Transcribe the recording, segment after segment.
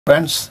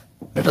Friends,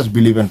 let us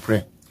believe and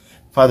pray.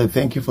 Father,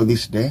 thank you for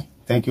this day.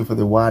 Thank you for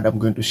the word I'm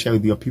going to share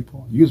with your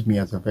people. Use me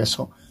as a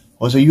vessel.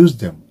 Also use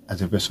them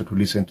as a vessel to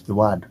listen to the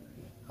word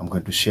I'm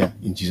going to share.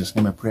 In Jesus'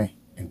 name I pray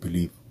and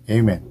believe.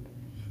 Amen.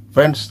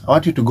 Friends, I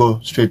want you to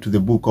go straight to the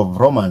book of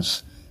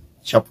Romans,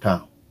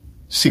 chapter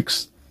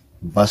 6,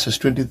 verses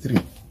 23.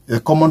 A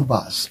common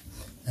verse,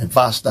 a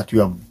verse that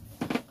you have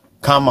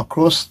come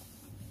across,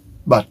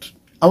 but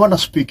I want to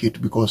speak it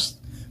because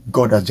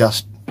God has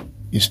just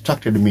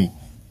instructed me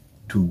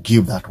to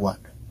give that word.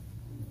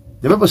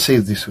 The Bible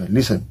says this way,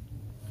 listen.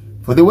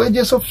 For the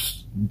wages of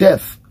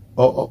death,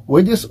 or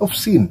wages of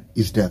sin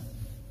is death.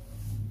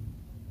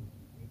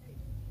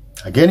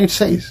 Again it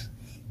says,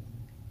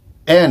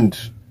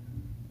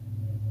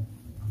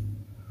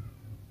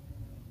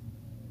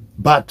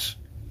 but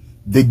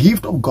the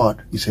gift of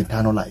God is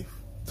eternal life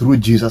through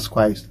Jesus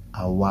Christ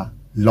our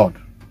Lord.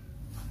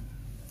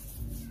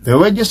 The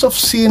wages of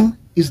sin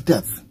is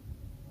death.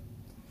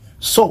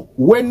 So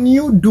when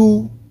you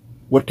do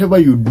whatever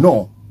you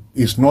know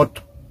is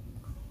not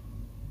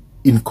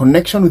in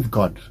connection with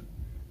God,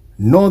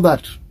 know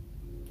that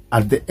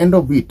at the end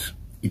of it,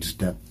 it's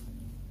death.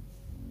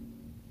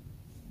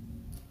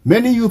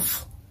 Many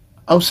youth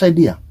outside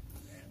here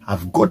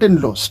have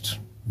gotten lost.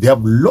 They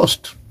have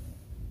lost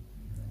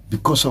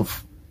because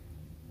of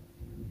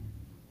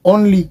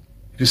only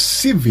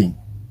receiving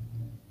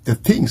the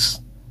things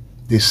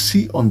they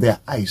see on their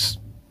eyes.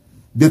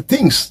 The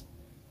things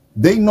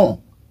they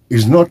know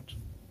is not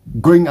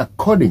going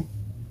according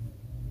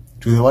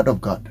to the word of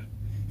God.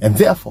 And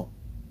therefore,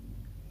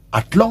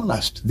 at long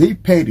last, they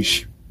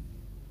perish.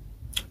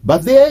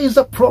 But there is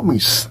a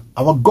promise.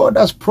 Our God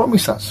has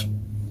promised us.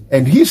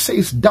 And he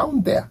says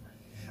down there,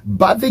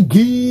 but the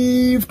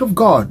gift of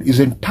God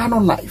is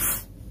eternal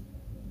life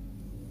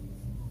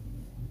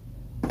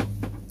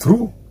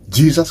through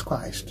Jesus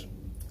Christ,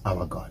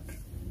 our God.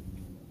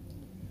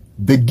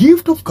 The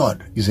gift of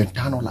God is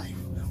eternal life.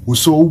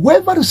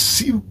 Whosoever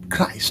receives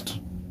Christ,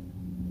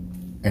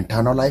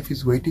 eternal life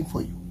is waiting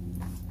for you.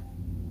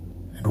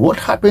 And what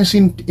happens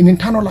in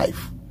eternal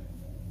life?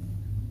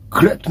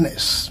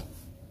 Greatness,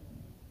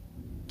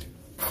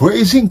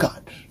 praising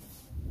God,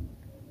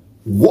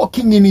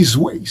 walking in his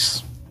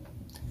ways.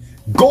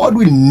 God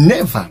will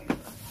never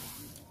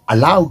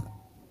allow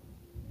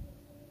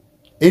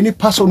any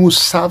person who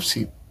serves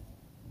him,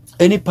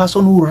 any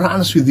person who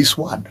runs with this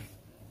word,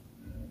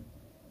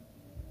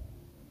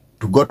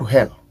 to go to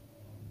hell.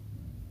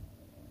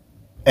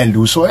 And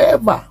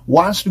whosoever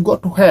wants to go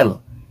to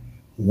hell,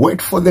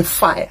 wait for the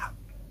fire.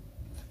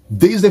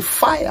 There is a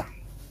fire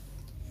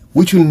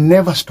which will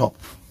never stop.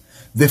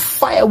 The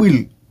fire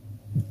will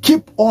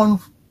keep on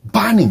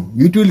burning.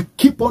 It will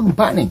keep on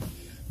burning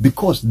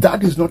because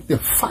that is not the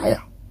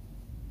fire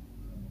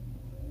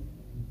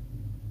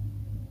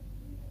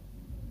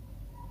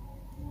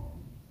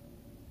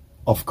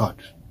of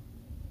God.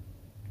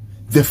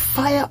 The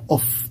fire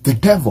of the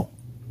devil,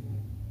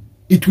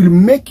 it will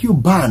make you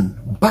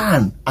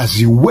burn as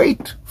you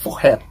wait for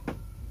hell.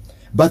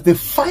 But the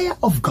fire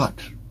of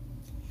God,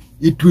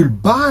 it will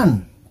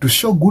burn to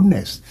show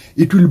goodness.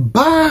 It will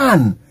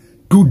burn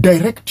to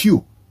direct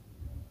you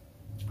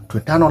to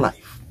eternal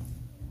life.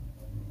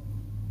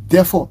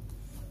 Therefore,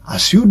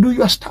 as you do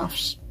your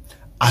stuffs,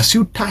 as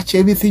you touch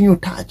everything you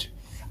touch,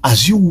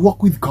 as you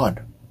walk with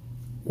God,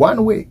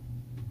 one way,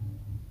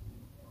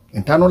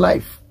 eternal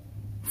life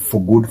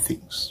for good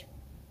things.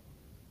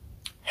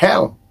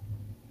 Hell,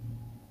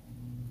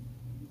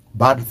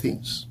 bad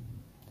things.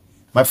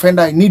 My friend,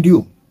 I need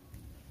you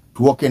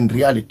to walk in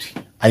reality.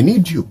 I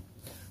need you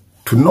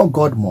to know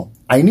God more.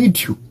 I need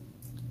you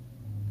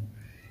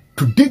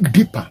to dig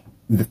deeper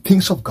in the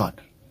things of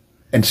God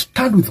and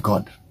stand with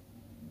God.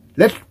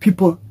 Let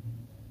people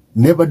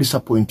never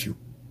disappoint you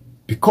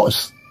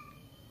because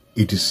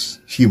it is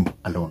him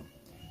alone.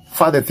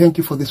 Father, thank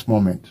you for this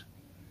moment.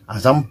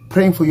 As I'm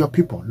praying for your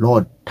people,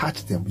 Lord,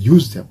 touch them,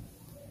 use them,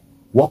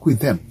 walk with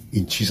them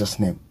in Jesus'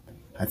 name.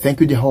 I thank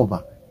you,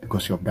 Jehovah,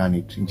 because you have done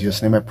it. In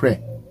Jesus' name I pray.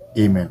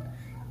 Amen.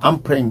 I'm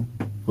praying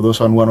for those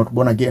who are not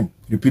born again.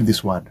 Repeat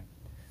this word.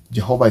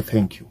 Jehovah, I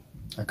thank you.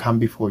 I come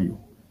before you.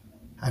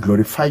 I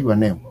glorify your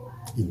name.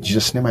 In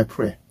Jesus' name I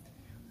pray.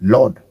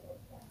 Lord,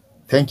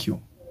 thank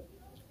you.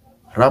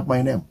 Write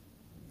my name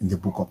in the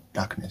book of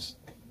darkness.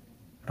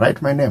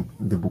 Write my name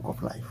in the book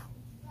of life.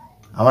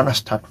 I want to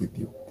start with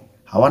you.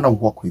 I want to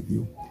walk with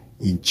you.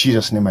 In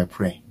Jesus' name I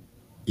pray.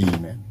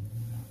 Amen.